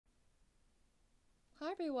Hi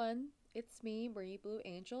everyone, it's me, Marie Blue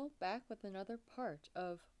Angel, back with another part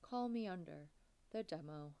of Call Me Under, the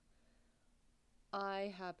demo.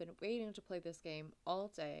 I have been waiting to play this game all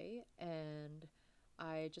day and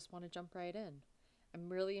I just want to jump right in. I'm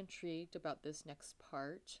really intrigued about this next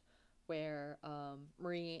part where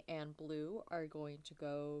Marie and Blue are going to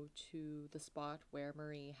go to the spot where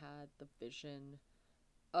Marie had the vision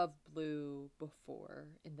of Blue before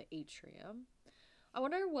in the atrium. I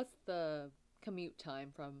wonder what's the commute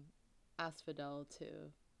time from Asphodel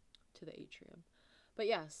to the atrium. But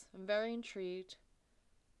yes, I'm very intrigued.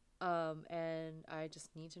 And I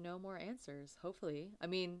just need to know more answers, hopefully. I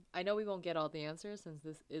mean, I know we won't get all the answers since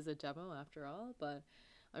this is a demo after all, but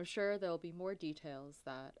I'm sure there'll be more details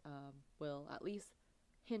that will at least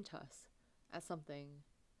hint us at something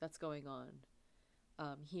that's going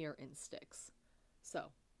on here in Styx.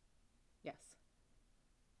 So, yes.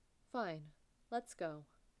 Fine, let's go.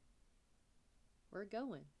 We're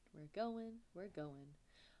going, we're going, we're going.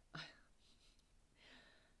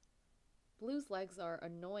 Blue's legs are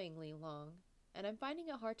annoyingly long, and I'm finding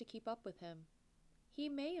it hard to keep up with him. He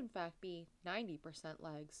may in fact be 90%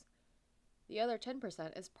 legs. The other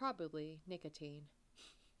 10% is probably nicotine.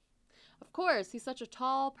 Of course, he's such a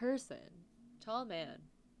tall person. Tall man.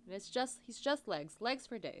 And he's just legs. Legs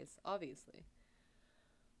for days, obviously.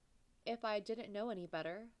 If I didn't know any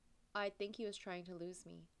better, I'd think he was trying to lose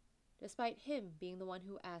me, despite him being the one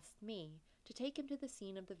who asked me to take him to the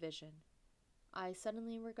scene of the vision. I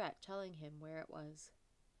suddenly regret telling him where it was.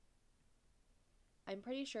 I'm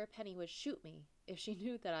pretty sure Penny would shoot me if she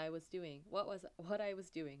knew that I was doing what I was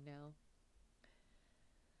doing now.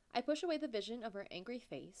 I push away the vision of her angry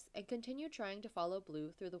face and continue trying to follow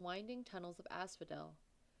Blue through the winding tunnels of Asphodel.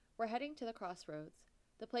 We're heading to the crossroads,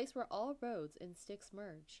 the place where all roads in Styx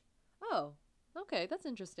merge. Oh, okay, that's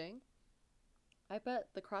interesting. I bet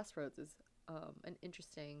the crossroads is an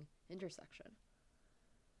interesting intersection.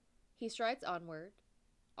 He strides onward,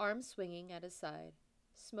 arms swinging at his side,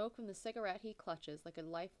 smoke from the cigarette he clutches like a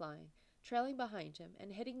lifeline, trailing behind him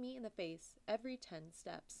and hitting me in the face every 10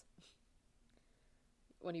 steps.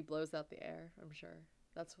 When he blows out the air, I'm sure.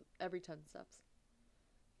 That's every 10 steps.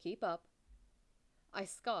 Keep up. I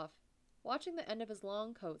scoff, watching the end of his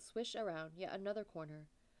long coat swish around yet another corner,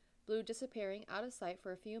 Blue disappearing out of sight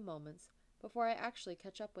for a few moments before I actually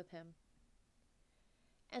catch up with him.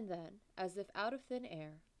 And then, as if out of thin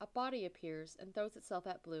air, a body appears and throws itself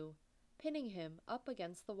at Blue, pinning him up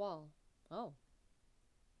against the wall. Oh.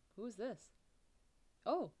 Who's this?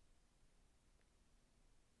 Oh.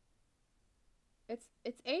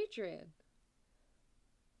 It's Adrian.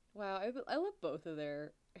 Wow, I love both of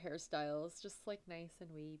their hairstyles. Just like nice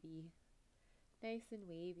and wavy. Nice and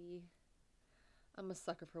wavy. I'm a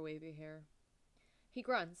sucker for wavy hair. He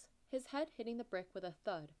grunts, his head hitting the brick with a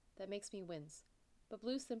thud that makes me wince, but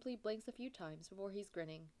Blue simply blinks a few times before he's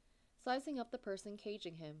grinning, sizing up the person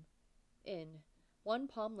caging him. One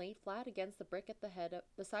palm laid flat against the brick at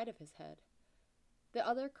the side of his head, the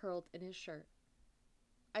other curled in his shirt.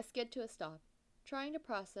 I skid to a stop, trying to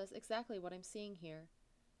process exactly what I'm seeing here,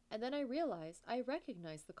 and then I realized I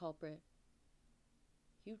recognized the culprit.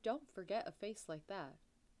 You don't forget a face like that.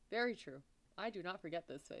 Very true. I do not forget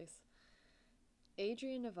this face.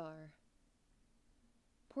 Adrian Navarre.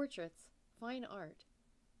 Portraits, fine art,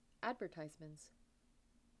 advertisements.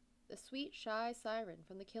 The sweet, shy siren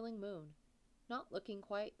from the Killing Moon, not looking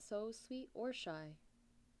quite so sweet or shy.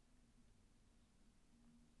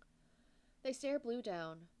 They stare Blue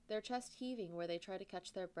down, their chest heaving where they try to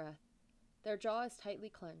catch their breath. Their jaw is tightly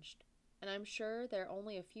clenched, and I'm sure they're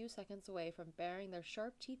only a few seconds away from baring their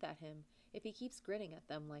sharp teeth at him if he keeps grinning at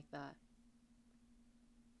them like that.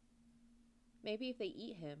 Maybe if they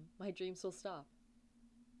eat him, my dreams will stop.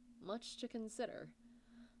 Much to consider.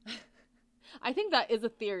 I think that is a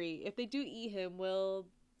theory. If they do eat him, will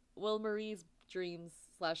Marie's dreams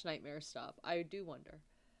 / nightmares stop? I do wonder.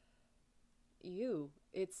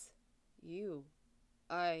 It's you.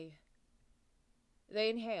 I.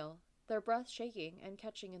 They inhale, their breath shaking and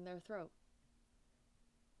catching in their throat.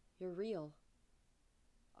 You're real.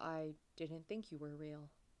 I didn't think you were real.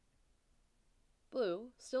 Blue,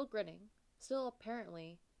 still grinning, still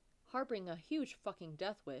apparently harboring a huge fucking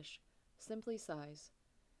death wish, simply sighs.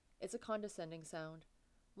 It's a condescending sound,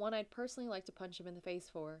 one I'd personally like to punch him in the face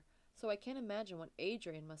for, so I can't imagine what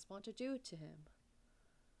Adrian must want to do to him.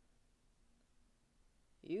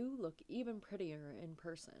 You look even prettier in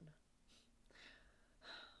person.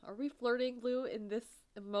 Are we flirting, Blue, in this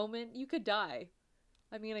moment? You could die.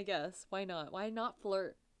 I mean, I guess. Why not? Why not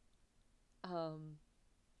flirt?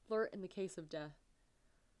 Flirt in the case of death.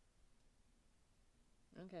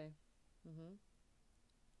 Okay.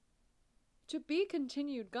 To be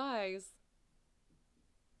continued, guys.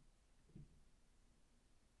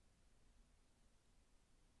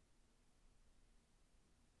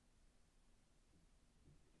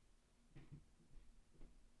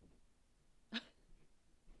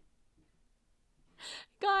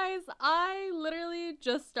 Guys, I literally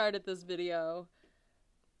just started this video.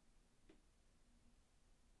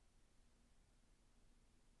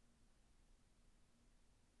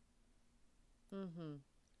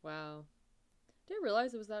 Wow. Didn't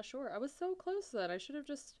realize it was that short. I was so close to that. I should have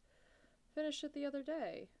just finished it the other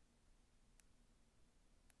day.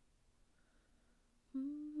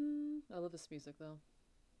 I love this music though.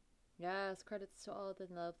 Yes, credits to all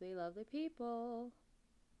the lovely, lovely people.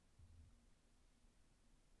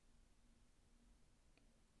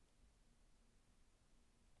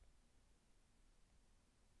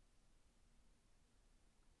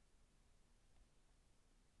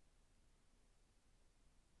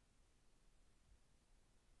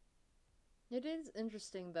 It is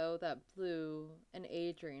interesting though that Blue and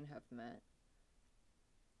Adrian have met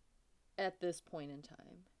at this point in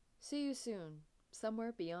time. See you soon,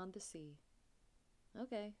 somewhere beyond the sea.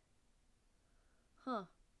 Okay. Huh.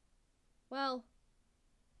 Well,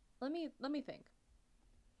 let me think.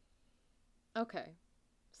 Okay.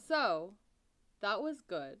 So, that was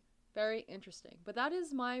good. Very interesting. But that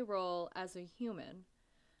is my role as a human.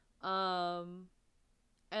 Um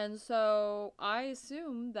and so I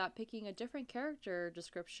assume that picking a different character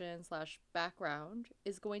description slash background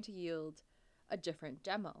is going to yield a different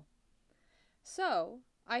demo. So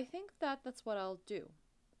I think that that's what I'll do.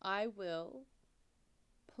 I will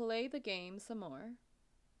play the game some more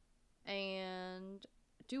and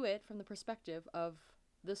do it from the perspective of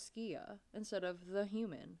the Skiá instead of the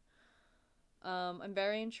human. I'm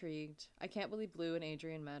very intrigued. I can't believe Blue and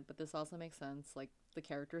Adrian met, but this also makes sense. Like, the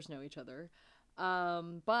characters know each other.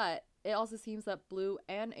 But it also seems that Blue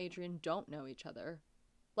and Adrian don't know each other.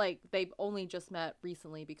 Like, they've only just met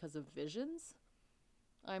recently because of visions,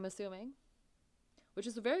 I'm assuming. Which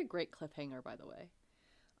is a very great cliffhanger, by the way.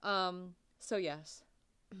 So yes.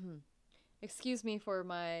 Excuse me for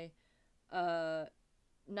my,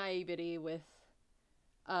 naivety with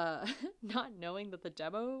not knowing that the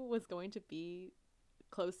demo was going to be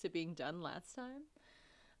close to being done last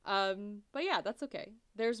time. But yeah, that's okay.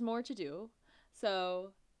 There's more to do.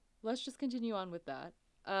 So let's just continue on with that.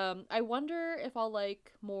 I wonder if I'll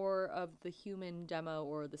like more of the human demo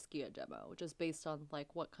or the Skiá demo, just based on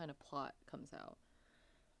like what kind of plot comes out.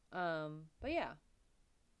 But yeah.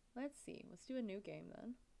 Let's see. Let's do a new game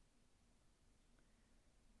then.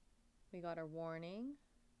 We got our warning.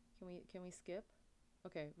 Can we skip?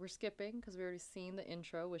 Okay, we're skipping because we already seen the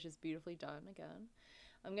intro, which is beautifully done again.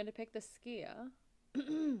 I'm going to pick the Skiá.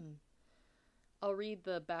 I'll read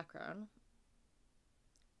the background.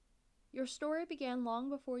 Your story began long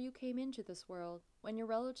before you came into this world, when your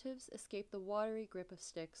relatives escaped the watery grip of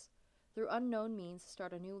Styx through unknown means to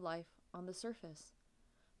start a new life on the surface.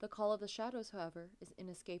 The call of the shadows, however, is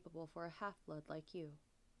inescapable for a half-blood like you.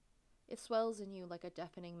 It swells in you like a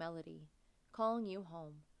deafening melody, calling you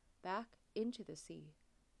home, back into the sea,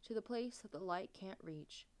 to the place that the light can't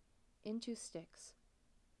reach, into Styx.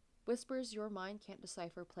 Whispers your mind can't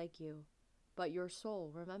decipher plague you, but your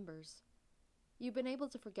soul remembers. You've been able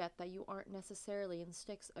to forget that you aren't necessarily in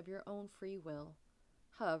Styx of your own free will.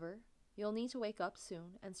 However, you'll need to wake up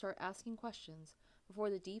soon and start asking questions before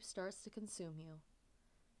the deep starts to consume you.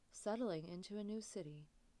 Settling into a new city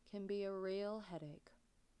can be a real headache.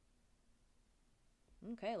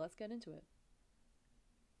 Okay, let's get into it.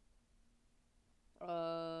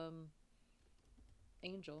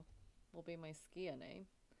 Angel will be my Skiá name.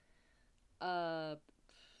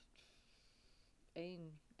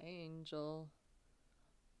 Angel.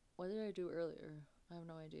 What did I do earlier? I have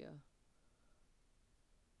no idea.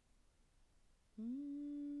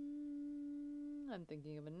 I'm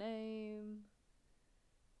thinking of a name.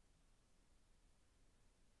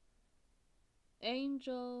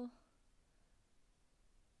 Angel.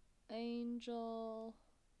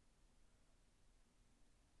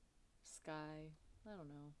 Sky. I don't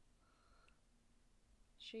know.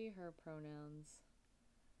 She, her pronouns.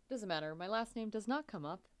 Doesn't matter. My last name does not come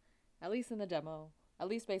up. At least in the demo. At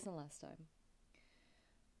least based on last time.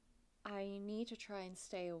 I need to try and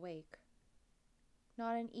stay awake.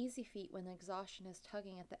 Not an easy feat when exhaustion is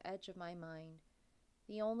tugging at the edge of my mind.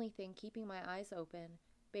 The only thing keeping my eyes open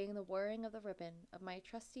being the whirring of the ribbon of my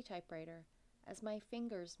trusty typewriter as my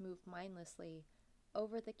fingers move mindlessly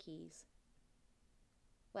over the keys.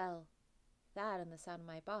 Well, that and the sound of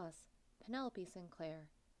my boss, Penelope Sinclair,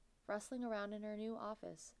 rustling around in her new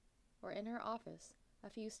office, or in her office, a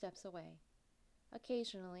few steps away.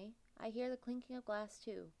 Occasionally, I hear the clinking of glass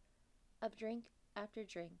too, of drink after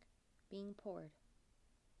drink being poured.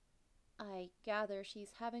 I gather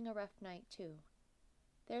she's having a rough night too.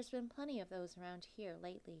 There's been plenty of those around here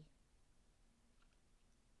lately.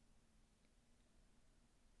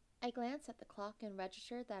 I glance at the clock and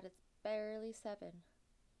register that it's barely 7.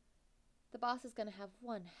 The boss is going to have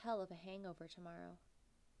one hell of a hangover tomorrow.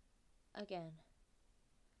 Again.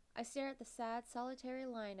 I stare at the sad, solitary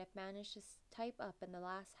line I've managed to type up in the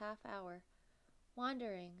last half hour,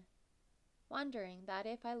 wondering that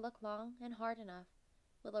if I look long and hard enough,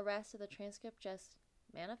 will the rest of the transcript just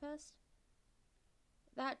manifest?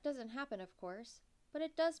 That doesn't happen, of course, but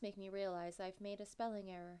it does make me realize I've made a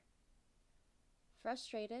spelling error.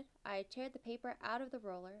 Frustrated, I tear the paper out of the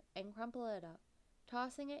roller and crumple it up,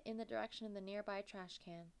 tossing it in the direction of the nearby trash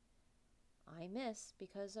can. I miss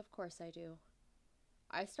because of course I do.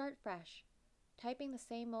 I start fresh, typing the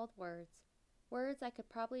same old words I could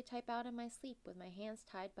probably type out in my sleep with my hands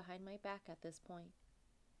tied behind my back at this point.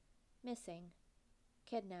 Missing,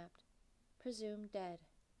 kidnapped, presumed dead,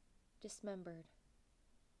 dismembered.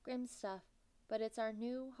 Grim stuff, but it's our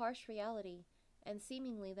new, harsh reality, and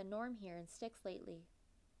seemingly the norm here in Styx lately.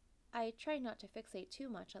 I try not to fixate too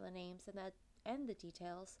much on the names and the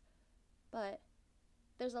details, but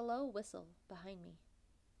there's a low whistle behind me.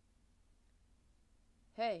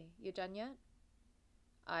 Hey, you done yet?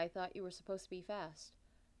 I thought you were supposed to be fast.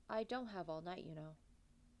 I don't have all night, you know.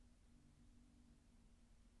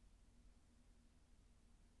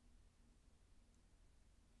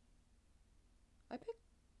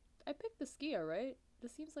 I picked the Skiá, right?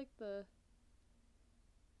 This seems like the...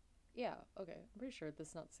 Yeah, okay. I'm pretty sure this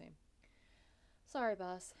is not the same. Sorry,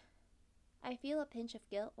 boss. I feel a pinch of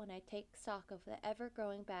guilt when I take stock of the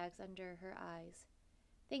ever-growing bags under her eyes.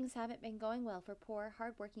 Things haven't been going well for poor,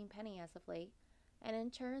 hard-working Penny as of late, and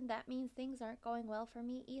in turn that means things aren't going well for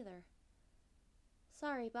me either.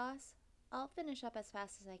 Sorry, boss. I'll finish up as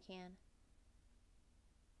fast as I can.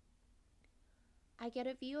 I get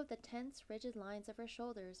a view of the tense, rigid lines of her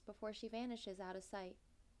shoulders before she vanishes out of sight,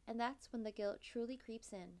 and that's when the guilt truly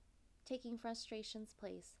creeps in, taking frustration's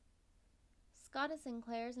place. Scott and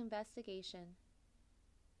Sinclair Investigations.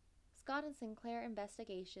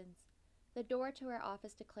 The door to her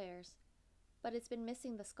office declares, but it's been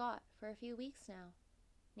missing the Scott for a few weeks now,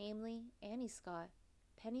 namely Annie Scott,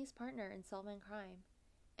 Penny's partner in solving crime,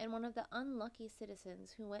 and one of the unlucky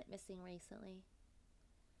citizens who went missing recently.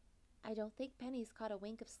 I don't think Penny's caught a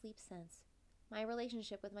wink of sleep since. My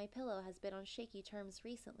relationship with my pillow has been on shaky terms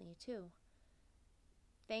recently, too.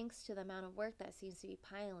 Thanks to the amount of work that seems to be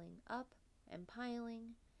piling up and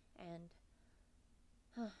piling and...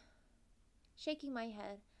 Shaking my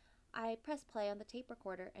head, I press play on the tape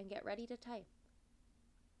recorder and get ready to type.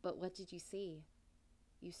 But what did you see?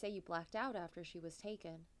 You say you blacked out after she was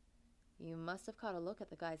taken. You must have caught a look at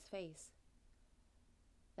the guy's face.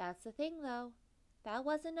 That's the thing, though. That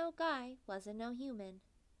wasn't no guy, wasn't no human.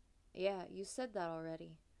 Yeah, you said that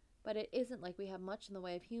already. But it isn't like we have much in the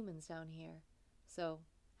way of humans down here. So,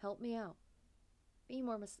 help me out. Be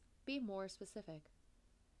more specific.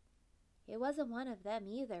 It wasn't one of them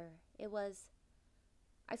either. It was...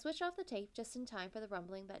 I switch off the tape just in time for the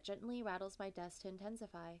rumbling that gently rattles my desk to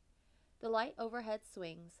intensify. The light overhead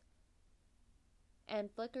swings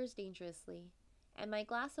and flickers dangerously, and my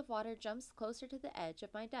glass of water jumps closer to the edge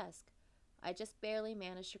of my desk. I just barely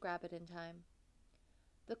manage to grab it in time.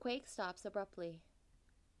 The quake stops abruptly.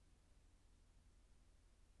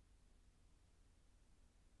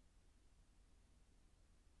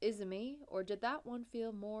 Is it me, or did that one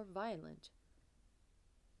feel more violent?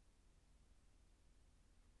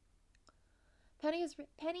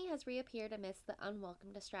 Penny has reappeared amidst the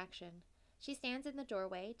unwelcome distraction. She stands in the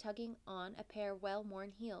doorway, tugging on a pair of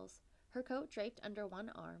well-worn heels, her coat draped under one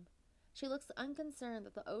arm. She looks unconcerned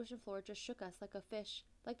that the ocean floor just shook us like the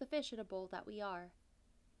fish in a bowl that we are.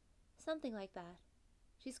 Something like that.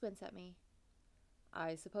 She squints at me.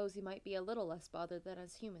 I suppose you might be a little less bothered than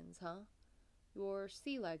us humans, huh? Your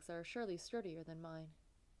sea legs are surely sturdier than mine.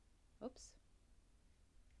 Oops.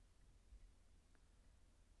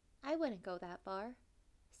 I wouldn't go that far.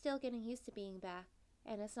 Still getting used to being back,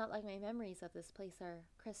 and it's not like my memories of this place are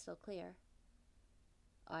crystal clear.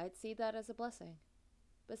 I'd see that as a blessing.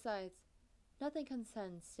 Besides, nothing can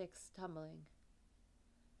send Styx tumbling.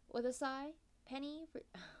 With a sigh, Penny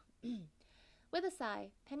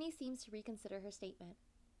seems to reconsider her statement.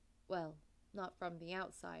 Well, not from the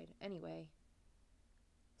outside, anyway.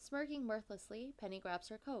 Smirking mirthlessly, Penny grabs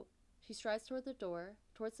her coat. She strides towards the door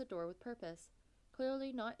with purpose,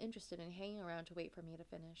 clearly not interested in hanging around to wait for me to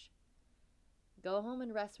finish. Go home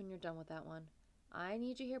and rest when you're done with that one. I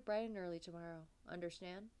need you here bright and early tomorrow.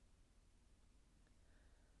 Understand?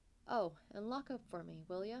 Oh, and lock up for me,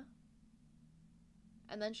 will ya?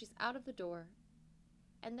 And then she's out of the door.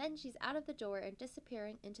 And then she's out of the door and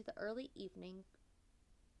disappearing into the early evening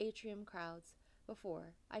atrium crowds.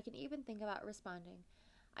 Before I can even think about responding,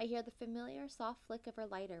 I hear the familiar soft flick of her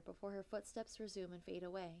lighter before her footsteps resume and fade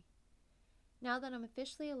away. Now that I'm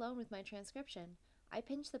officially alone with my transcription, I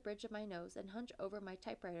pinch the bridge of my nose and hunch over my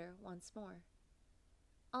typewriter once more.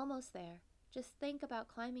 Almost there. Just think about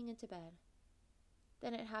climbing into bed.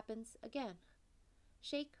 Then it happens again.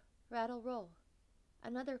 Shake, rattle, roll.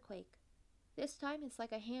 Another quake. This time it's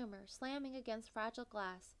like a hammer slamming against fragile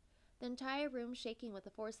glass, the entire room shaking with the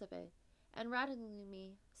force of it, and rattling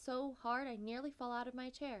me so hard I nearly fall out of my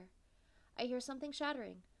chair. I hear something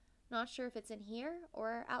shattering, not sure if it's in here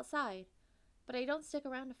or outside, but I don't stick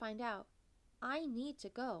around to find out. I need to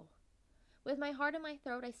go. With my heart in my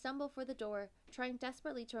throat, I stumble for the door, trying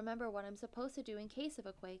desperately to remember what I'm supposed to do in case of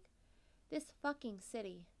a quake. This fucking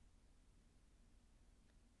city.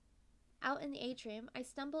 Out in the atrium, I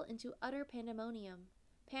stumble into utter pandemonium.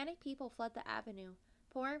 Panicked people flood the avenue,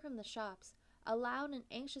 pouring from the shops, a loud and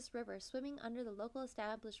anxious river swimming under the local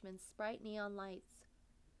establishment's bright neon lights.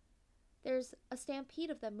 There's a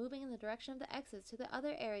stampede of them moving in the direction of the exits to the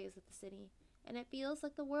other areas of the city, and it feels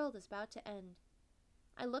like the world is about to end.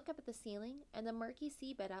 I look up at the ceiling and the murky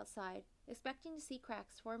seabed outside, expecting to see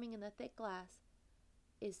cracks forming in the thick glass.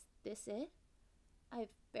 Is this it? I've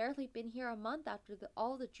barely been here a month after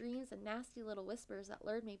all the dreams and nasty little whispers that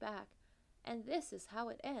lured me back, and this is how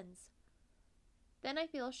it ends. Then I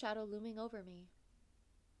feel a shadow looming over me.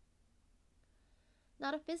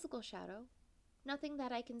 Not a physical shadow, nothing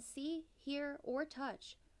that I can see, hear, or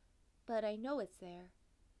touch, but I know it's there.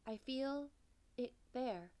 I feel it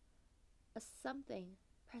there. A something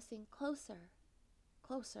pressing closer,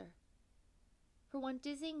 closer. For one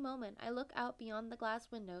dizzying moment, I look out beyond the glass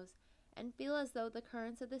windows and feel as though the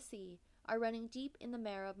currents of the sea are running deep in the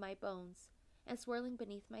marrow of my bones and swirling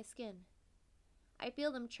beneath my skin. I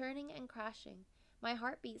feel them churning and crashing, my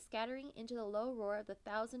heartbeat scattering into the low roar of the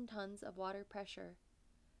 1,000 tons of water pressure.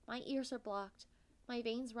 My ears are blocked, my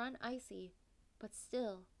veins run icy, but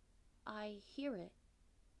still, I hear it.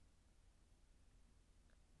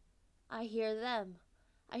 I hear them.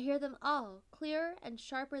 I hear them all, clearer and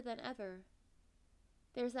sharper than ever.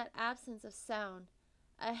 There's that absence of sound,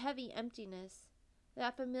 a heavy emptiness,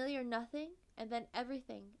 that familiar nothing, and then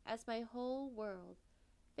everything as my whole world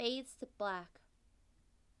fades to black.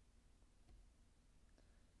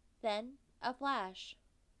 Then, a flash.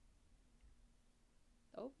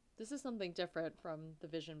 Oh, this is something different from the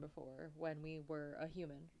vision before, when we were a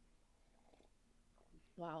human.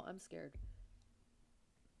 Wow, I'm scared.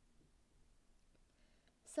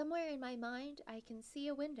 Somewhere in my mind, I can see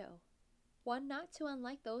a window. One not too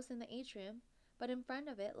unlike those in the atrium, but in front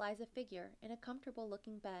of it lies a figure in a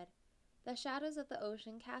comfortable-looking bed. The shadows of the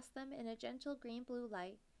ocean cast them in a gentle green-blue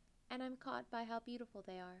light, and I'm caught by how beautiful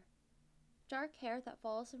they are. Dark hair that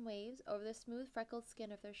falls in waves over the smooth freckled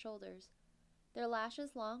skin of their shoulders, their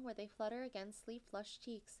lashes long where they flutter against sleep-flushed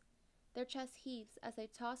cheeks, their chest heaves as they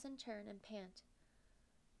toss and turn and pant.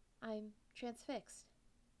 I'm transfixed.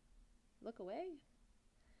 Look away?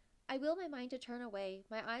 I will my mind to turn away,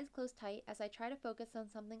 my eyes close tight as I try to focus on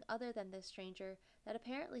something other than this stranger that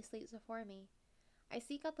apparently sleeps before me. I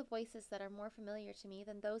seek out the voices that are more familiar to me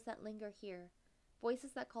than those that linger here,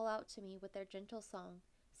 voices that call out to me with their gentle song,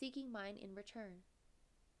 seeking mine in return.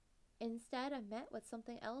 Instead, I'm met with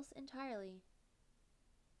something else entirely.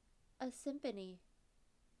 A symphony.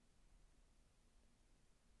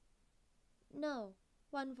 No,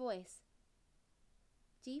 one voice.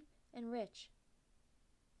 Deep and rich.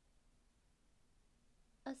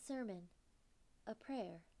 A sermon. A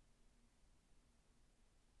prayer.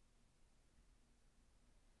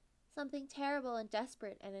 Something terrible and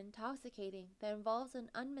desperate and intoxicating that involves an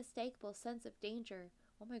unmistakable sense of danger.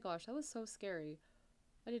 Oh my gosh, that was so scary.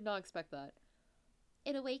 I did not expect that.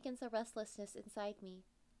 It awakens a restlessness inside me,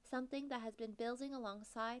 something that has been building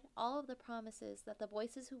alongside all of the promises that the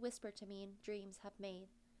voices who whisper to me in dreams have made.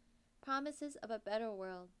 Promises of a better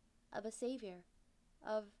world, of a savior,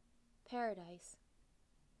 of paradise.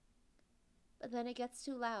 But then it gets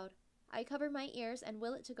too loud. I cover my ears and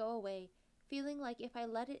will it to go away, feeling like if I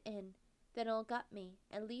let it in, then it'll gut me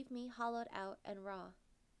and leave me hollowed out and raw.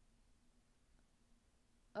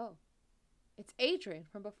 Oh, it's Adrian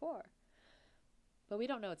from before. But we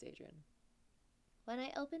don't know it's Adrian. When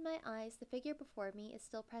I open my eyes, the figure before me is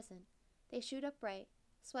still present. They shoot up bright,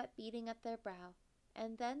 sweat beading at their brow,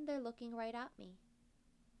 and then they're looking right at me.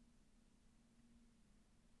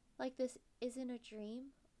 Like this isn't a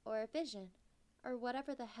dream or a vision. or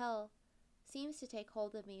whatever the hell seems to take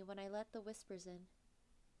hold of me when I let the whispers in.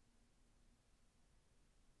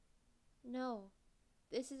 No,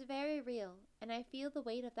 this is very real, and I feel the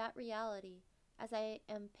weight of that reality as I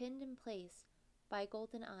am pinned in place by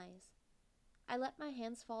golden eyes. I let my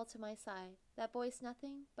hands fall to my side that voice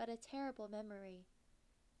nothing but a terrible memory,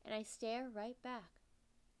 and I stare right back.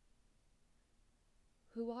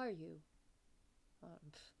 Who are you?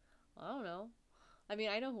 I don't know. I mean,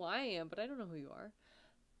 I know who I am, but I don't know who you are.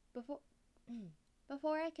 Before,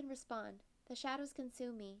 before I can respond, the shadows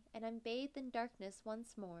consume me, and I'm bathed in darkness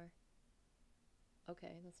once more.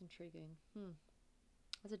 Okay, that's intriguing.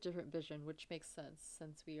 That's a different vision, which makes sense,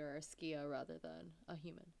 since we are a Skiá rather than a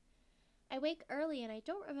human. I wake early, and I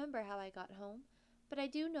don't remember how I got home, but I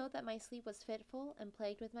do know that my sleep was fitful and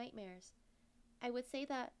plagued with nightmares. I would say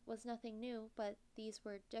that was nothing new, but these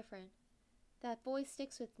were different. That voice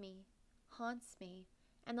sticks with me, haunts me,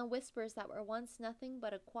 and the whispers that were once nothing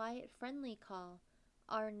but a quiet, friendly call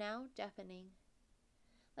are now deafening.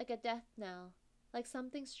 Like a death knell, like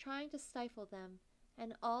something's trying to stifle them,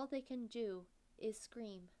 and all they can do is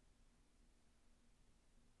scream.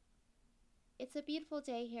 It's a beautiful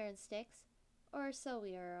day here in Styx, or so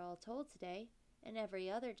we are all told today, and every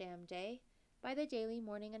other damn day, by the daily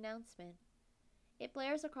morning announcement. It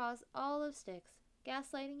blares across all of Styx,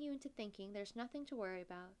 gaslighting you into thinking there's nothing to worry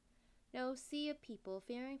about. No sea of people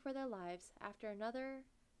fearing for their lives after another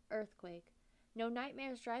earthquake. No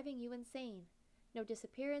nightmares driving you insane. No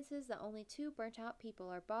disappearances that only two burnt-out people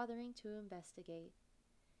are bothering to investigate.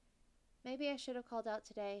 Maybe I should have called out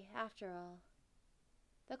today, after all.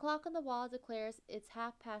 The clock on the wall declares it's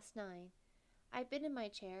 9:30. I've been in my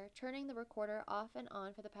chair, turning the recorder off and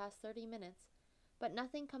on for the past 30 minutes, but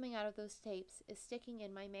nothing coming out of those tapes is sticking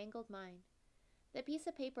in my mangled mind. The piece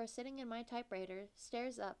of paper sitting in my typewriter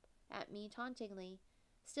stares up at me tauntingly,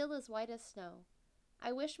 still as white as snow.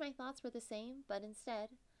 I wish my thoughts were the same, but instead,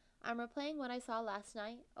 I'm replaying what I saw last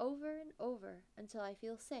night over and over until I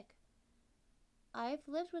feel sick. I've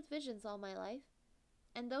lived with visions all my life,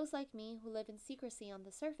 and those like me who live in secrecy on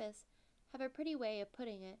the surface have a pretty way of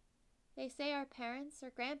putting it. They say our parents or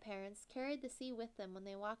grandparents carried the sea with them when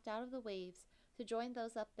they walked out of the waves to join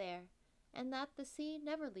those up there, and that the sea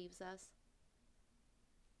never leaves us.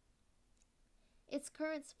 Its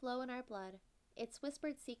currents flow in our blood, its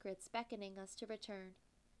whispered secrets beckoning us to return.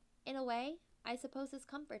 In a way, I suppose it's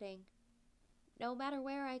comforting. No matter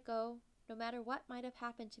where I go, no matter what might have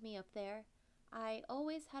happened to me up there, I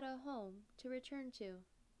always had a home to return to.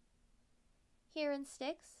 Here in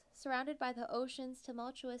Styx, surrounded by the ocean's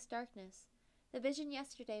tumultuous darkness, the vision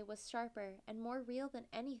yesterday was sharper and more real than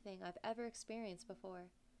anything I've ever experienced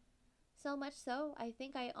before. So much so, I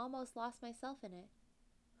think I almost lost myself in it.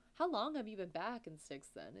 How long have you been back in Styx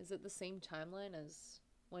then? Is it the same timeline as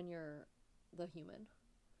when you're the human?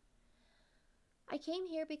 I came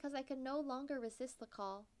here because I could no longer resist the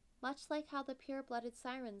call. Much like how the pure-blooded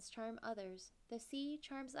sirens charm others, the sea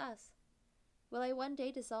charms us. Will I one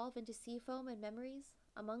day dissolve into sea foam and memories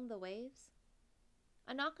among the waves?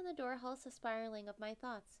 A knock on the door halts the spiraling of my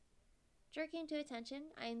thoughts. Jerking to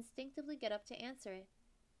attention, I instinctively get up to answer it.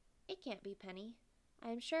 It can't be Penny. I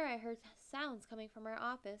am sure I heard sounds coming from her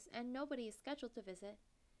office, and nobody is scheduled to visit.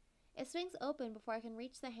 It swings open before I can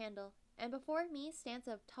reach the handle, and before me stands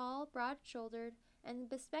a tall, broad-shouldered, and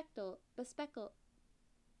bespectacled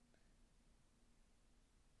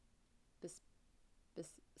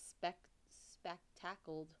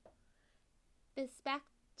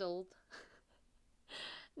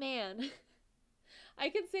man. I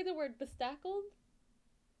can say the word bespectacled.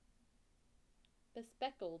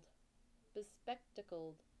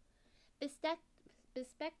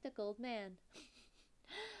 Bespectacled man.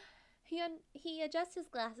 He adjusts his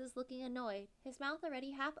glasses, looking annoyed, his mouth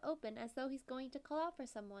already half open as though he's going to call out for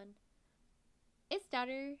someone. It's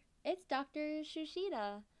Dr.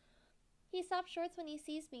 Shushida. He stops short when he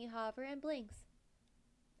sees me, however, and blinks.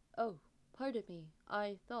 Oh, pardon me,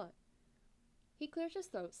 I thought. He clears his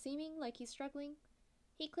throat, seeming like he's struggling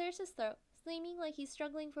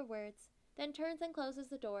for words, then turns and closes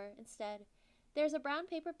the door instead. There's a brown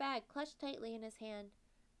paper bag clutched tightly in his hand.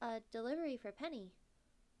 A delivery for Penny.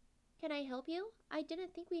 Can I help you? I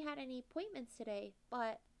didn't think we had any appointments today,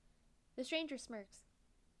 but... The stranger smirks.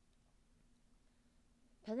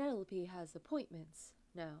 Penelope has appointments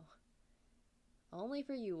now. Only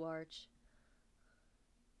for you, Arch.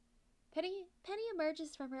 Penny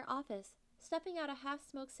emerges from her office, stuffing out a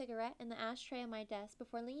half-smoked cigarette in the ashtray on my desk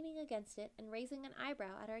before leaning against it and raising an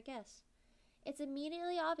eyebrow at our guest. It's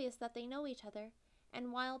immediately obvious that they know each other,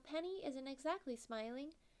 and while Penny isn't exactly smiling,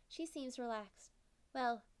 she seems relaxed.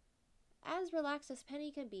 Well, as relaxed as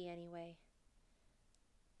Penny can be, anyway.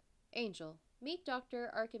 Angel, meet Dr.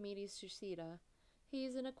 Archimedes Suicida.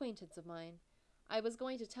 He's an acquaintance of mine. I was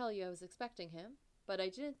going to tell you I was expecting him, but I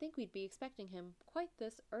didn't think we'd be expecting him quite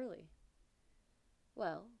this early.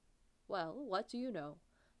 Well, what do you know?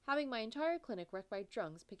 Having my entire clinic wrecked by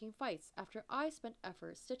drunks picking fights after I spent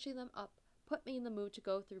effort stitching them up put me in the mood to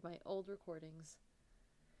go through my old recordings.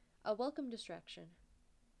 A welcome distraction.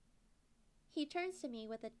 He turns to me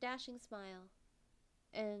with a dashing smile.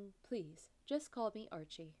 And please, just call me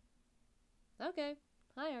Archie. Okay.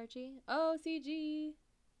 Hi, Archie. OCG.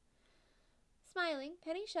 Smiling,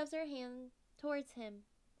 Penny shoves her hand towards him,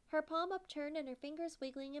 her palm upturned and her fingers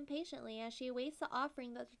wiggling impatiently as she awaits the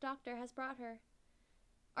offering that the doctor has brought her.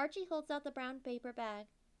 Archie holds out the brown paper bag,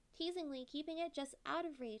 teasingly keeping it just out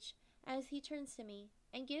of reach as he turns to me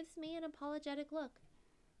and gives me an apologetic look.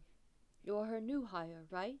 You're her new hire,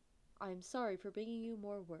 right? I'm sorry for bringing you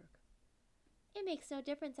more work. It makes no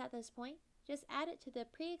difference at this point. Just add it to the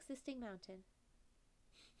pre-existing mountain.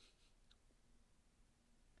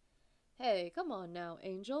 Hey, come on now,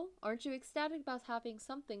 Angel. Aren't you ecstatic about having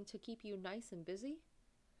something to keep you nice and busy?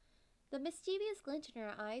 The mischievous glint in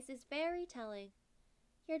her eyes is very telling.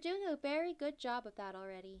 You're doing a very good job of that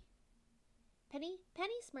already. Penny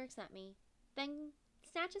smirks at me, then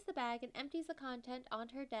snatches the bag and empties the content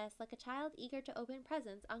onto her desk like a child eager to open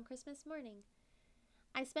presents on Christmas morning.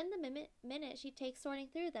 I spend the minute she takes sorting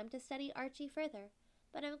through them to study Archie further,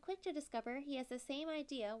 but I'm quick to discover he has the same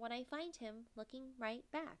idea when I find him looking right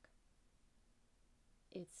back.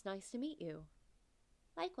 It's nice to meet you.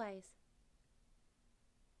 Likewise.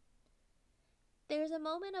 There's a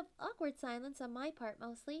moment of awkward silence on my part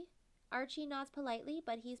mostly. Archie nods politely,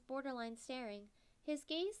 but he's borderline staring, his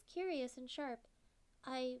gaze curious and sharp.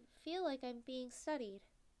 I feel like I'm being studied.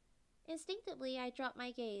 Instinctively, I drop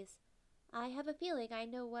my gaze. I have a feeling I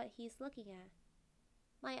know what he's looking at.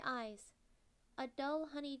 My eyes. A dull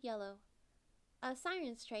honeyed yellow. A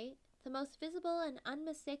siren's trait, the most visible and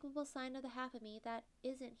unmistakable sign of the half of me that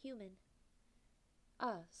isn't human.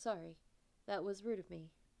 Ah, sorry. That was rude of me.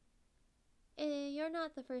 You're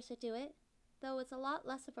not the first to do it, though it's a lot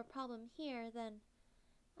less of a problem here than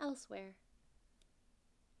elsewhere.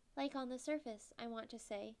 Like on the surface, I want to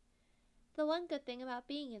say. The one good thing about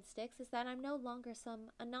being in Styx is that I'm no longer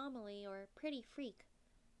some anomaly or pretty freak.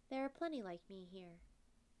 There are plenty like me here.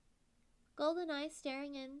 Golden eyes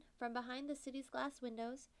staring in from behind the city's glass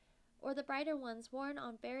windows, or the brighter ones worn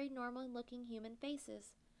on very normal-looking human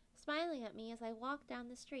faces, smiling at me as I walk down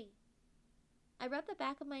the street. I rub the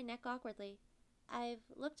back of my neck awkwardly. I've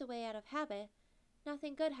looked away out of habit.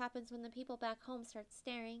 Nothing good happens when the people back home start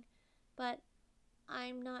staring, but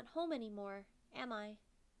I'm not home anymore, am I?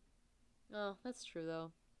 Oh, that's true,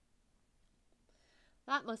 though.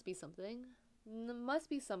 That must be something. Must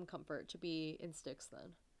be some comfort to be in Styx,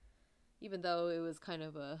 then. Even though it was kind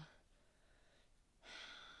of a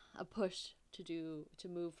push to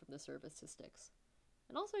move from the surface to Styx.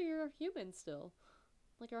 And also, you're a human still.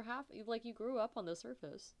 Like you grew up on the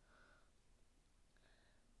surface.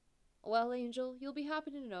 Well, Angel, you'll be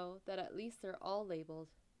happy to know that at least they're all labeled.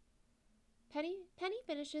 Penny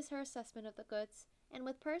finishes her assessment of the goods, and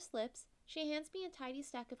with pursed lips, she hands me a tidy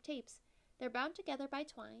stack of tapes. They're bound together by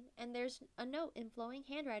twine, and there's a note in flowing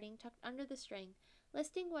handwriting tucked under the string,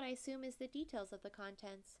 listing what I assume is the details of the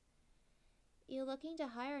contents. You looking to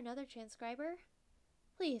hire another transcriber?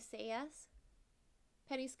 Please say yes.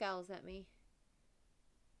 Penny scowls at me.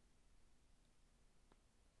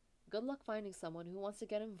 Good luck finding someone who wants to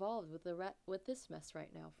get involved with this mess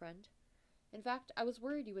right now, friend. In fact, I was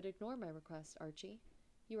worried you would ignore my request, Archie.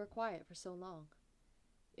 You were quiet for so long.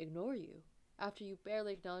 Ignore you? After you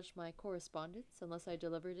barely acknowledged my correspondence, unless I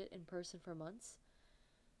delivered it in person for months?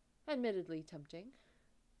 Admittedly tempting.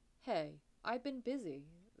 Hey, I've been busy.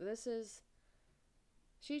 This is...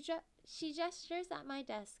 She gestures at my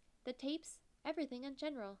desk, the tapes, everything in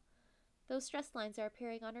general. Those stress lines are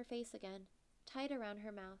appearing on her face again, tight around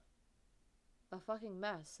her mouth. A fucking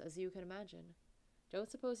mess, as you can imagine. Don't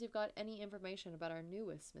suppose you've got any information about our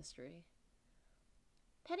newest mystery.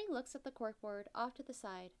 Penny looks at the corkboard off to the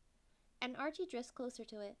side, and Archie drifts closer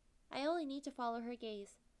to it. I only need to follow her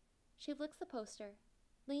gaze. She flicks the poster,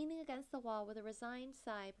 leaning against the wall with a resigned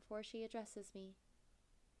sigh before she addresses me.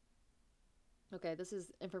 Okay, this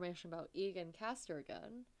is information about Egan Castor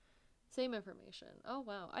again. Same information. Oh,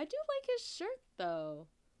 wow. I do like his shirt, though.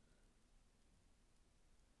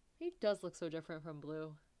 He does look so different from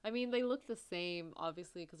Blue. I mean, they look the same,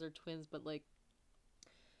 obviously, because they're twins, but, like,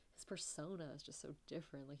 his persona is just so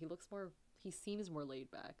different. Like, he seems more laid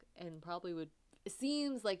back, and probably it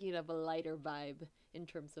seems like he'd have a lighter vibe in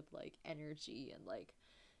terms of, like, energy and, like,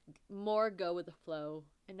 more go with the flow.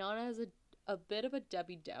 And Nana has a bit of a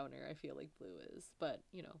Debbie Downer, I feel like Blue is. But,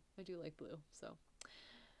 I do like Blue, so.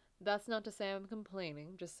 That's not to say I'm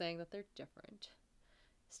complaining, just saying that they're different.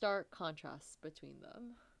 Stark contrasts between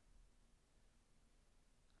them.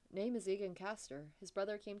 Name is Egan Castor. His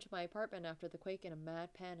brother came to my apartment after the quake in a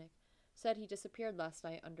mad panic. Said he disappeared last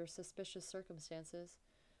night under suspicious circumstances.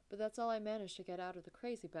 But that's all I managed to get out of the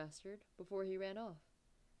crazy bastard before he ran off.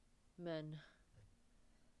 Men.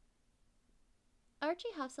 Archie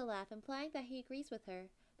huffs a laugh, implying that he agrees with her,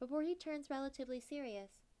 before he turns relatively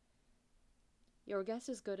serious. Your guess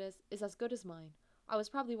is as good as mine. I was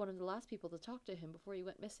probably one of the last people to talk to him before he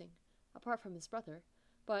went missing, apart from his brother,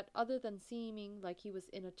 but other than seeming like he was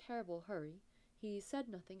in a terrible hurry, he said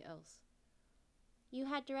nothing else. You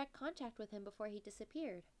had direct contact with him before he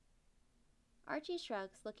disappeared. Archie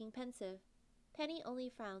shrugs, looking pensive. Penny only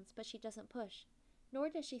frowns, but she doesn't push, nor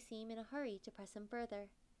does she seem in a hurry to press him further.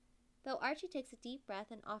 Though Archie takes a deep breath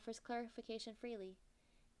and offers clarification freely.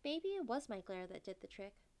 Maybe it was my glare that did the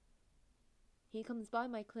trick. He comes by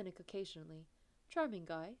my clinic occasionally. Charming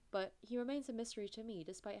guy, but he remains a mystery to me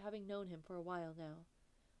despite having known him for a while now.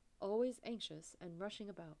 Always anxious and rushing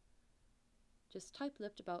about. Just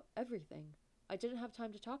tight-lipped about everything. I didn't have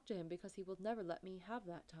time to talk to him because he will never let me have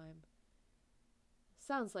that time.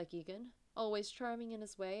 Sounds like Egan, always charming in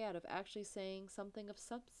his way out of actually saying something of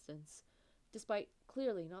substance, despite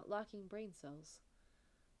clearly not lacking brain cells.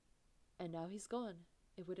 And now he's gone,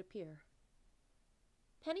 it would appear.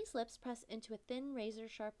 Penny's lips press into a thin,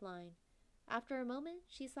 razor-sharp line. After a moment,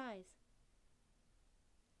 she sighs.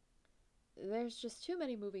 There's just too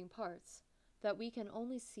many moving parts that we can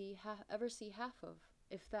only ever see half of,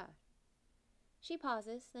 if that. She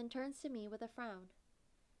pauses, then turns to me with a frown.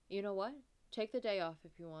 You know what? Take the day off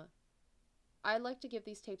if you want. I'd like to give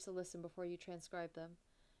these tapes a listen before you transcribe them,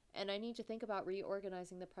 and I need to think about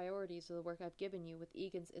reorganizing the priorities of the work I've given you with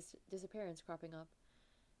Egan's disappearance cropping up.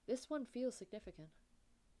 This one feels significant.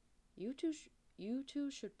 You two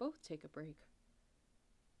should both take a break.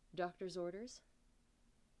 Doctor's orders?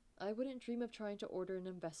 I wouldn't dream of trying to order an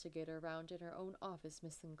investigator around in her own office,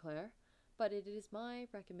 Miss Sinclair, but it is my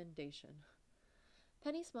recommendation.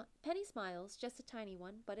 Penny smiles, just a tiny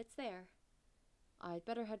one, but it's there. I'd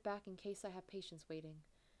better head back in case I have patients waiting.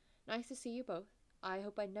 Nice to see you both. I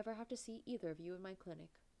hope I never have to see either of you in my clinic.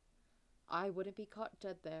 I wouldn't be caught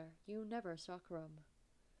dead there. You never stock rum.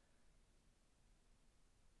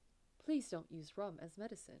 Please don't use rum as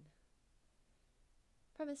medicine.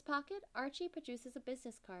 From his pocket, Archie produces a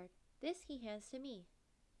business card. This he hands to me.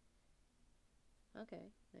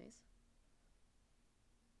 Okay, nice.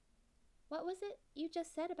 What was it you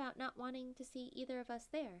just said about not wanting to see either of us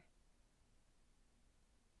there?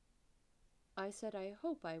 I said I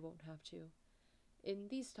hope I won't have to. In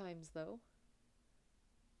these times, though.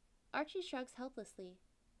 Archie shrugs helplessly.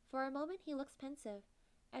 For a moment he looks pensive,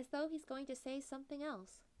 as though he's going to say something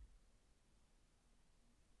else.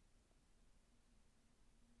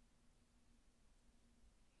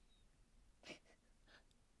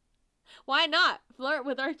 Why not? Flirt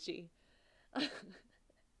with Archie.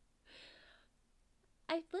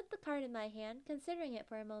 I flip the card in my hand, considering it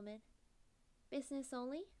for a moment. Business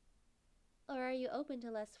only? Or are you open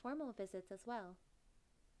to less formal visits as well?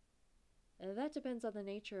 That depends on the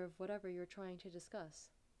nature of whatever you're trying to discuss.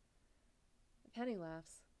 Penny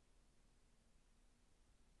laughs.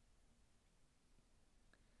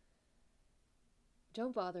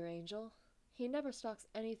 Don't bother, Angel. He never stocks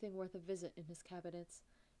anything worth a visit in his cabinets.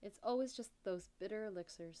 It's always just those bitter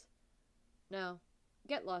elixirs. Now,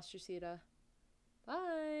 get lost, Lucida.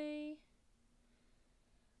 Bye.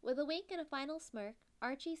 With a wink and a final smirk,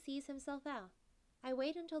 Archie sees himself out. I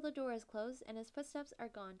wait until the door is closed and his footsteps are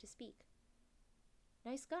gone to speak.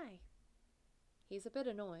 Nice guy. He's a bit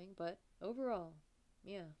annoying, but overall,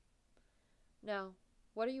 yeah. Now,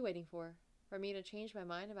 what are you waiting for? For me to change my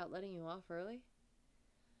mind about letting you off early?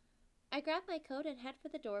 I grab my coat and head for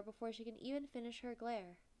the door before she can even finish her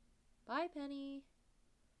glare. Bye, Penny.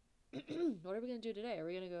 What are we going to do today? Are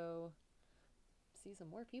we going to go see some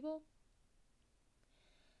more people?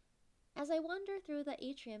 As I wander through the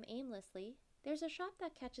atrium aimlessly, there's a shop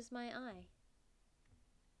that catches my eye.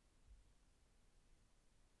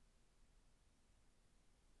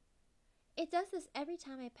 It does this every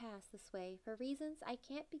time I pass this way for reasons I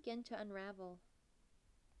can't begin to unravel.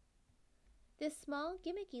 This small,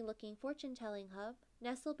 gimmicky-looking fortune-telling hub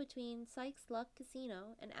nestled between Sykes Luck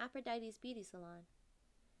Casino and Aphrodite's Beauty Salon.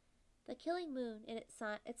 The killing moon in its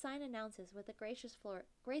sign announces with a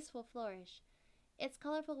graceful flourish. Its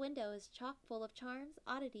colorful window is chock full of charms,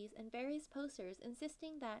 oddities, and various posters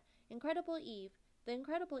insisting that the Incredible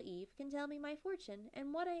Eve, can tell me my fortune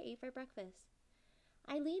and what I ate for breakfast.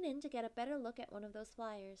 I lean in to get a better look at one of those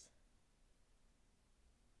flyers.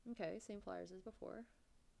 Okay, same flyers as before.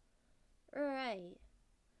 Right.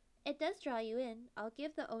 It does draw you in, I'll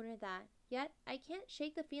give the owner that. Yet, I can't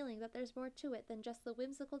shake the feeling that there's more to it than just the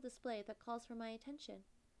whimsical display that calls for my attention.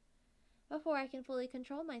 Before I can fully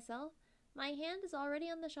control myself, my hand is already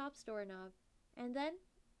on the shop's doorknob, and then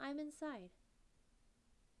I'm inside.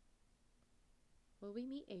 Will we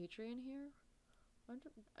meet Adrian here?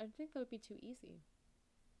 I think that would be too easy.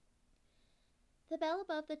 The bell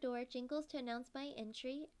above the door jingles to announce my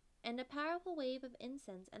entry, and a powerful wave of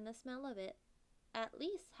incense and the smell of it, at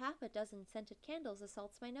least half a dozen scented candles,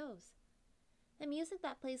 assaults my nose. The music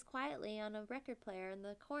that plays quietly on a record player in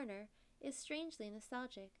the corner is strangely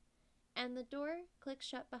nostalgic, and the door clicks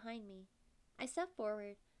shut behind me. I step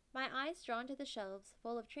forward, my eyes drawn to the shelves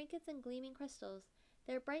full of trinkets and gleaming crystals,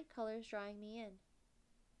 their bright colors drawing me in.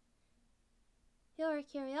 You're a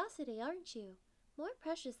curiosity, aren't you? More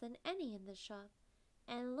precious than any in this shop.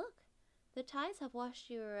 And look, the tides have washed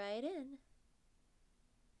you right in.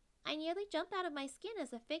 I nearly jump out of my skin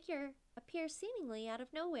as a figure appears seemingly out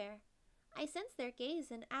of nowhere. I sense their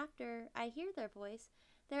gaze, and after I hear their voice,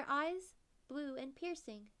 their eyes blue and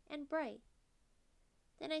piercing and bright.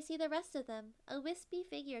 Then I see the rest of them, a wispy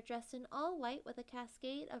figure dressed in all white with a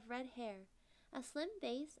cascade of red hair, a slim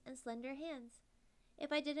face, and slender hands.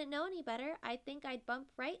 If I didn't know any better, I'd think I'd bump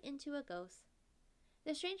right into a ghost.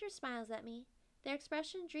 The stranger smiles at me, their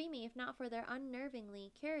expression dreamy if not for their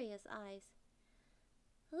unnervingly curious eyes.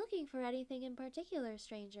 Looking for anything in particular,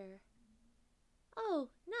 stranger? Oh,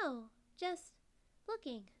 no, just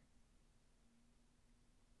looking.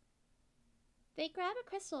 They grab a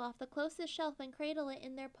crystal off the closest shelf and cradle it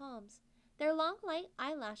in their palms. Their long light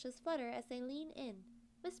eyelashes flutter as they lean in,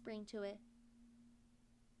 whispering to it.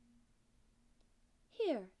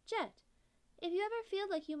 Here, Jet, if you ever feel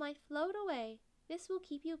like you might float away, this will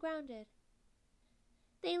keep you grounded.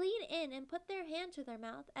 They lean in and put their hand to their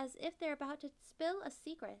mouth as if they're about to spill a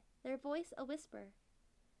secret, their voice a whisper.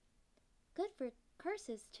 Good for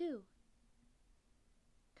curses, too.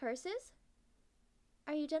 Curses?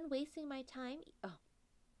 Are you done wasting my time? Oh.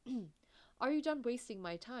 Are you done wasting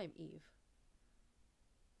my time, Eve?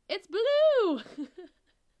 It's blue!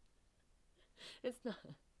 It's not.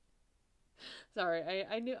 Sorry,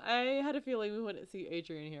 I knew I had a feeling we wouldn't see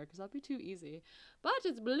Adrian here because that'd be too easy. But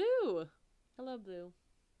it's blue! I love blue.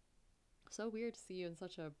 So weird to see you in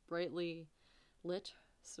such a brightly lit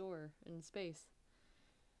store in space.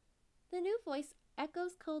 The new voice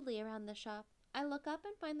echoes coldly around the shop. I look up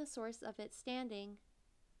and find the source of it standing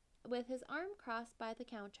with his arm crossed by the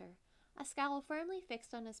counter, a scowl firmly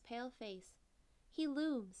fixed on his pale face. He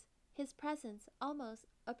looms, his presence almost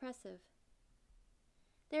oppressive.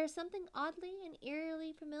 There is something oddly and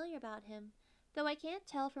eerily familiar about him, though I can't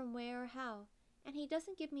tell from where or how, and he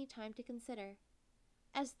doesn't give me time to consider.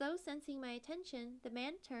 As though sensing my attention, the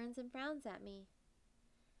man turns and frowns at me.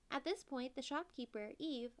 At this point, the shopkeeper,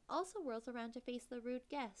 Eve, also whirls around to face the rude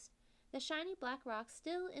guest, the shiny black rocks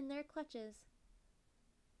still in their clutches.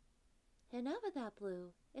 Enough of that,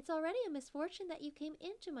 Blue. It's already a misfortune that you came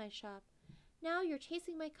into my shop. Now you're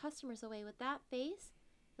chasing my customers away with that face?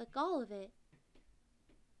 The gall of it.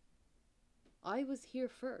 I was here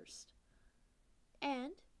first.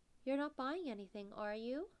 And you're not buying anything, are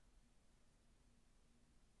you?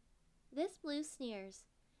 This Blue sneers,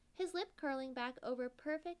 his lip curling back over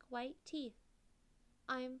perfect white teeth.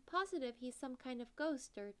 I'm positive he's some kind of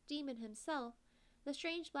ghost or demon himself. The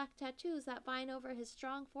strange black tattoos that bind over his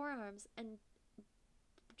strong forearms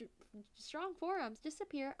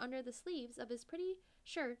disappear under the sleeves of his pretty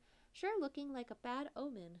shirt, sure looking like a bad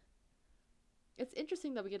omen. It's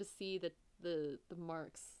interesting that we get to see the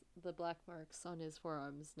marks, the black marks on his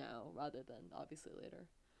forearms now, rather than obviously later.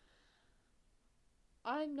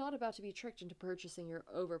 I'm not about to be tricked into purchasing your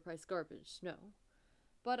overpriced garbage, no.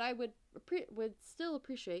 But I would still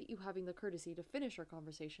appreciate you having the courtesy to finish our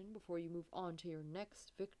conversation before you move on to your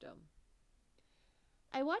next victim.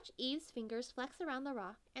 I watch Eve's fingers flex around the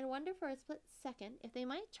rock and wonder for a split second if they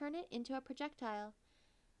might turn it into a projectile.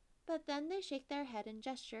 But then they shake their head and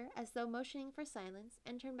gesture as though motioning for silence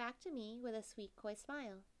and turn back to me with a sweet, coy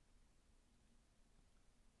smile.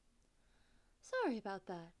 Sorry about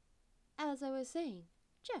that. As I was saying,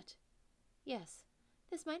 Jet. Yes,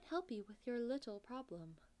 this might help you with your little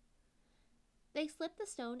problem. They slip the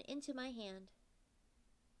stone into my hand.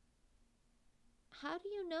 How do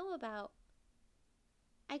you know about...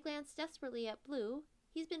 I glance desperately at Blue.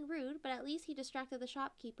 He's been rude, but at least he distracted the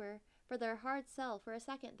shopkeeper for their hard sell for a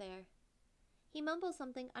second there. He mumbles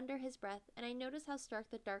something under his breath, and I notice how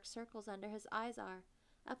stark the dark circles under his eyes are,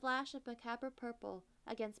 a flash of macabre purple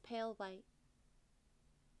against pale white.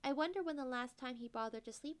 I wonder when the last time he bothered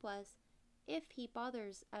to sleep was, if he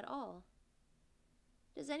bothers at all.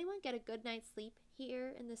 Does anyone get a good night's sleep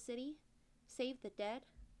here in the city? Save the dead?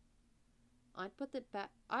 I'd put it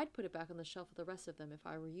back on the shelf with the rest of them if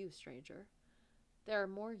I were you, stranger. There are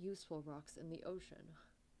more useful rocks in the ocean.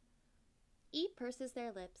 Eve purses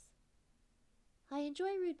their lips. I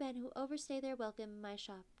enjoy rude men who overstay their welcome in my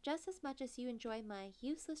shop just as much as you enjoy my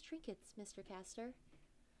useless trinkets, Mr. Castor.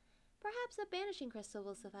 Perhaps a banishing crystal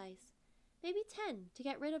will suffice. Maybe 10 to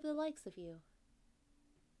get rid of the likes of you.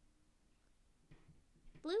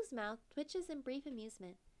 Blue's mouth twitches in brief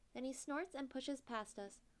amusement. Then he snorts and pushes past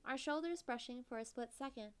us, our shoulders brushing for a split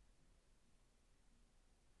second.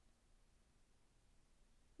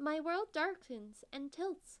 My world darkens and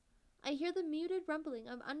tilts. I hear the muted rumbling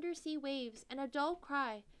of undersea waves and a dull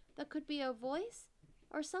cry that could be a voice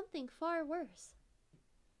or something far worse.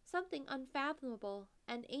 Something unfathomable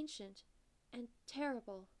and ancient and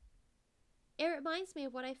terrible. It reminds me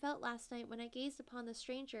of what I felt last night when I gazed upon the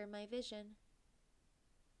stranger in my vision.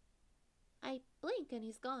 I blink and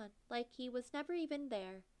he's gone, like he was never even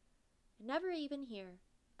there, never even here,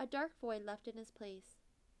 a dark void left in his place.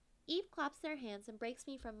 Eve claps their hands and breaks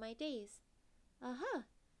me from my daze. Aha!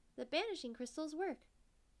 The banishing crystals work.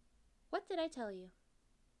 What did I tell you?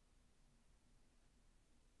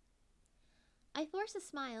 I force a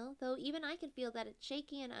smile, though even I can feel that it's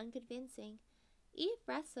shaky and unconvincing. Eve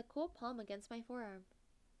rests a cool palm against my forearm.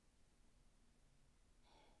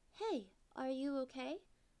 Hey, are you okay?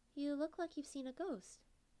 You look like you've seen a ghost.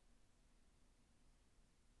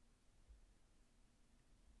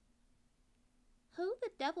 Who the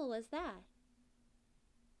devil was that?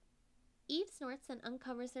 Eve snorts and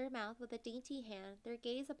uncovers their mouth with a dainty hand, their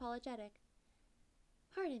gaze apologetic.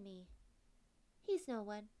 Pardon me. He's no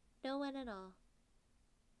one at all.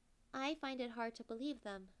 I find it hard to believe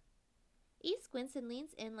them. Eve squints and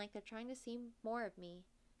leans in like they're trying to see more of me.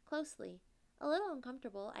 Closely. A little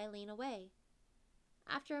uncomfortable, I lean away.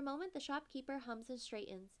 After a moment, the shopkeeper hums and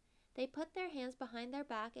straightens. They put their hands behind their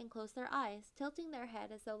back and close their eyes, tilting their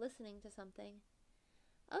head as though listening to something.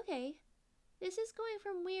 Okay, this is going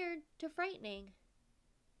from weird to frightening.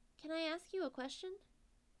 Can I ask you a question?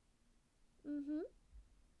 Mm-hmm.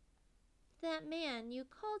 That man, you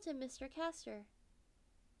called him Mr. Castor.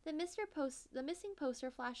 The missing poster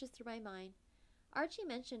flashes through my mind. Archie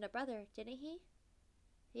mentioned a brother, didn't he?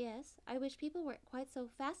 Yes, I wish people weren't quite so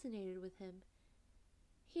fascinated with him.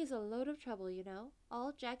 He's a load of trouble, you know,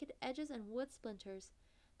 all jagged edges and wood splinters,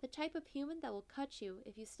 the type of human that will cut you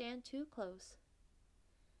if you stand too close.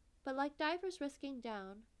 But like divers risking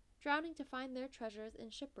drowning to find their treasures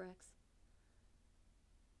in shipwrecks.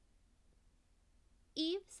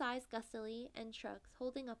 Eve sighs gustily and shrugs,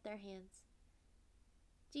 holding up their hands.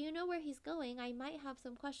 Do you know where he's going? I might have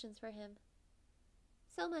some questions for him.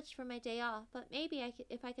 So much for my day off, but maybe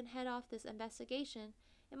if I can head off this investigation,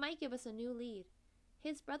 it might give us a new lead.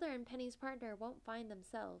 His brother and Penny's partner won't find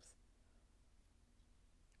themselves.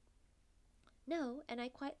 No, and I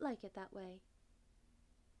quite like it that way.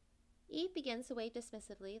 Eve begins to wait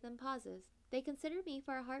dismissively, then pauses. They consider me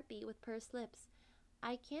for a heartbeat with pursed lips.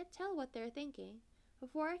 I can't tell what they're thinking.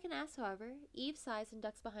 Before I can ask, however, Eve sighs and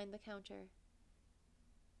ducks behind the counter.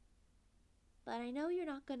 But I know you're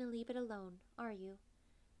not going to leave it alone, are you?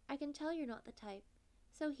 I can tell you're not the type.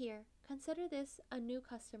 So here, consider this a new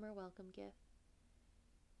customer welcome gift.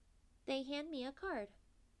 They hand me a card.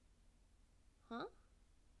 Huh?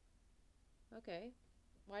 Okay.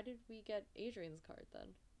 Why did we get Adrian's card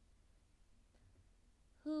then?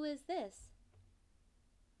 Who is this?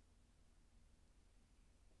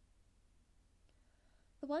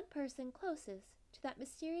 The one person closest to that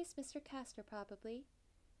mysterious Mr. Castor, probably.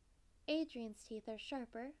 Adrian's teeth are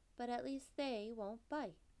sharper, but at least they won't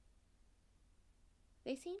bite.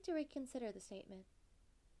 They seem to reconsider the statement.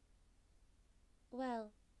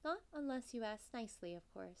 Well, not unless you ask nicely,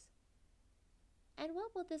 of course. And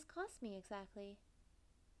what will this cost me exactly?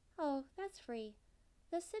 Oh, that's free.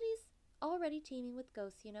 The city's already teeming with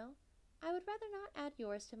ghosts, you know. I would rather not add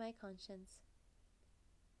yours to my conscience.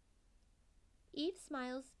 Eve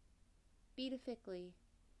smiles beatifically.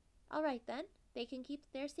 All right, then. They can keep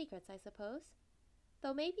their secrets, I suppose.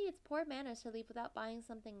 Though maybe it's poor manners to leave without buying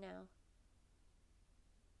something now.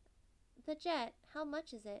 The jet, how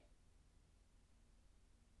much is it?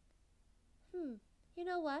 You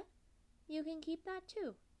know what? You can keep that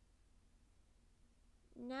too.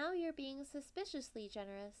 Now you're being suspiciously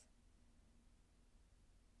generous.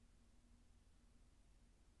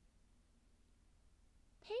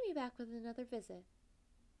 Pay me back with another visit.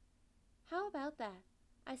 How about that?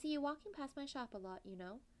 I see you walking past my shop a lot, you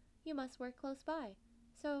know. You must work close by,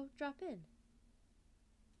 so drop in.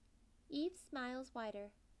 Eve smiles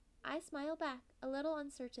wider. I smile back, a little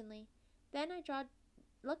uncertainly. Then I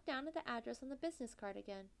look down at the address on the business card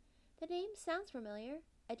again. The name sounds familiar.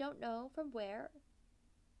 I don't know from where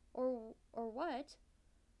or what,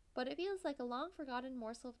 but it feels like a long forgotten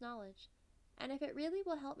morsel of knowledge. And if it really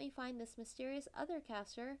will help me find this mysterious other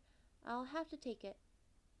caster, I'll have to take it.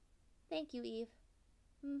 Thank you, Eve.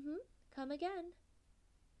 Mm-hmm. Come again.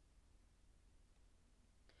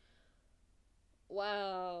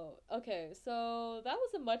 Wow. Okay, so that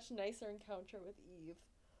was a much nicer encounter with Eve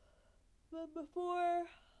than before.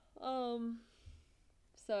 Um,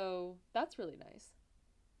 so that's really nice.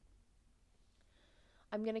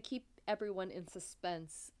 I'm going to keep everyone in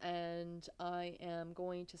suspense, and I am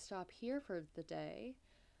going to stop here for the day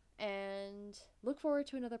and look forward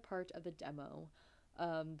to another part of the demo,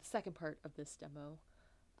 the second part of this demo.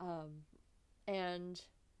 Um, and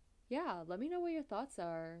yeah, let me know what your thoughts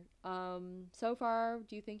are. So far,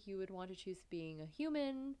 do you think you would want to choose being a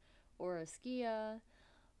human or a Skiá?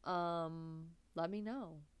 Let me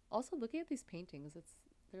know. Also, looking at these paintings,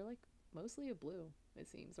 they're like mostly a blue, it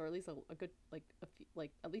seems, or at least a good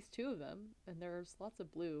like at least two of them, and there's lots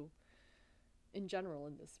of blue in general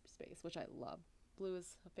in this space, which I love. Blue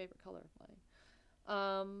is a favorite color of mine.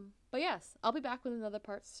 But yes, I'll be back with another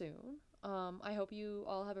part soon. I hope you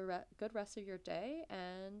all have a good rest of your day,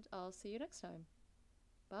 and I'll see you next time.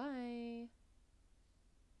 Bye.